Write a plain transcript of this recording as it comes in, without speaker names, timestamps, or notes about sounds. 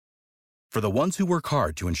For the ones who work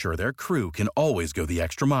hard to ensure their crew can always go the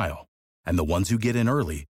extra mile, and the ones who get in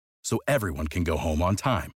early so everyone can go home on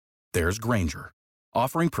time, there's Grainger,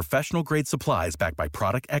 offering professional-grade supplies backed by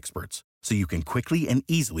product experts so you can quickly and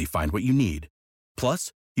easily find what you need.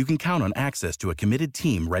 Plus, you can count on access to a committed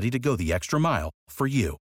team ready to go the extra mile for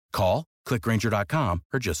you. Call, click Grainger.com,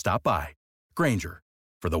 or just stop by. Grainger,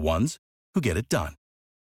 for the ones who get it done.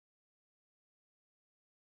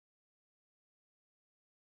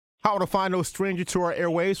 How to find no stranger to our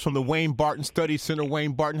airwaves from the Wayne Barton Study Center.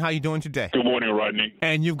 Wayne Barton, how you doing today? Good morning, Rodney.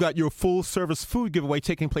 And you've got your full-service food giveaway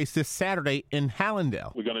taking place this Saturday in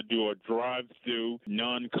Hallandale. We're going to do a drive-through,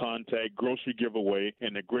 non-contact grocery giveaway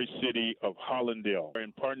in the great city of Hallandale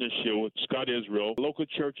in partnership with Scott Israel, local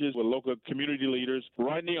churches with local community leaders.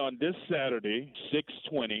 Rodney, on this Saturday,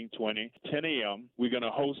 6/20/20, 10 a.m., we're going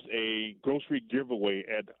to host a grocery giveaway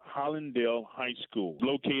at Hallandale High School,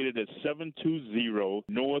 located at 720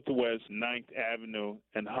 Northwest 9th Avenue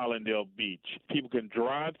in Hallandale Beach. People can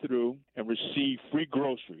drive through and receive free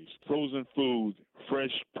groceries, frozen food,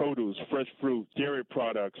 fresh produce, fresh fruit, dairy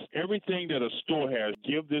products, everything that a store has.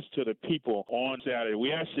 Give this to the people on Saturday.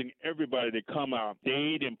 We're asking everybody to come out.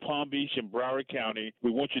 Dade and Palm Beach and Broward County.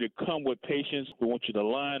 We want you to come with patience. We want you to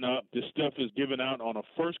line up. This stuff is given out on a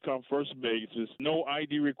first-come, first basis. No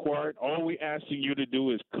ID required. All we're asking you to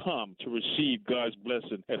do is come to receive God's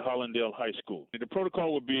blessing at Hallandale High School. The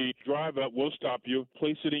protocol will be drive up, we'll stop you,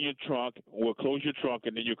 place it in your trunk, we'll close your trunk,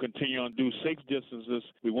 and then you continue on. Do safe distances.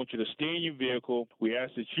 We want you to stay in your vehicle. We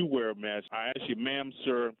ask that you wear a mask. I ask you, ma'am,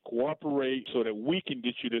 sir, cooperate so that we can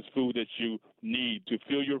get you this food that you need to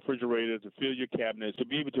fill your refrigerator, to fill your cabinets, to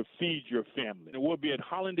be able to feed your family. And we'll be at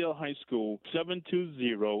Hallandale High School,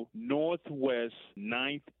 720 Northwest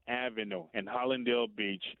 9th Avenue in Hallandale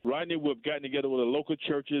Beach. Rodney, we've gotten together with the local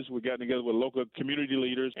churches, we've gotten together with local community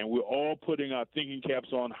leaders, and we're all putting our thinking caps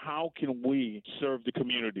on how can we serve the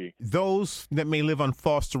community. Those that may live on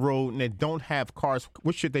Foster Road and that don't have cars,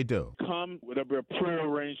 what should they do? Come with a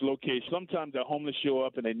prearranged location. Sometimes the homeless show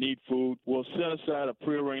up and they need food. We'll set aside a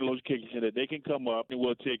prearranged location that they can come up and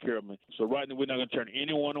we'll take care of them. So Rodney, we're not going to turn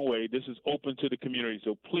anyone away. This is open to the community,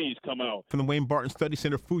 so please come out. From the Wayne Barton Study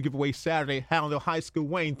Center food giveaway Saturday, Hallandale High School.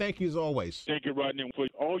 Wayne, thank you as always. Thank you, Rodney, for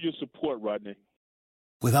all your support, Rodney.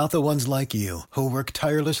 Without the ones like you, who work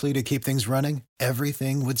tirelessly to keep things running,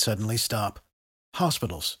 everything would suddenly stop.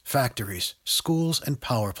 Hospitals, factories, schools, and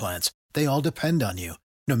power plants, they all depend on you.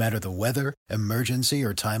 No matter the weather, emergency,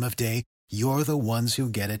 or time of day, you're the ones who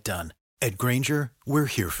get it done. At Grainger, we're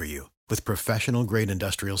here for you with professional-grade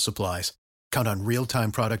industrial supplies. Count on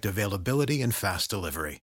real-time product availability and fast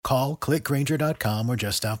delivery. Call, click Grainger.com, or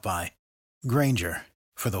just stop by. Grainger,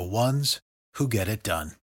 for the ones who get it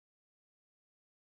done.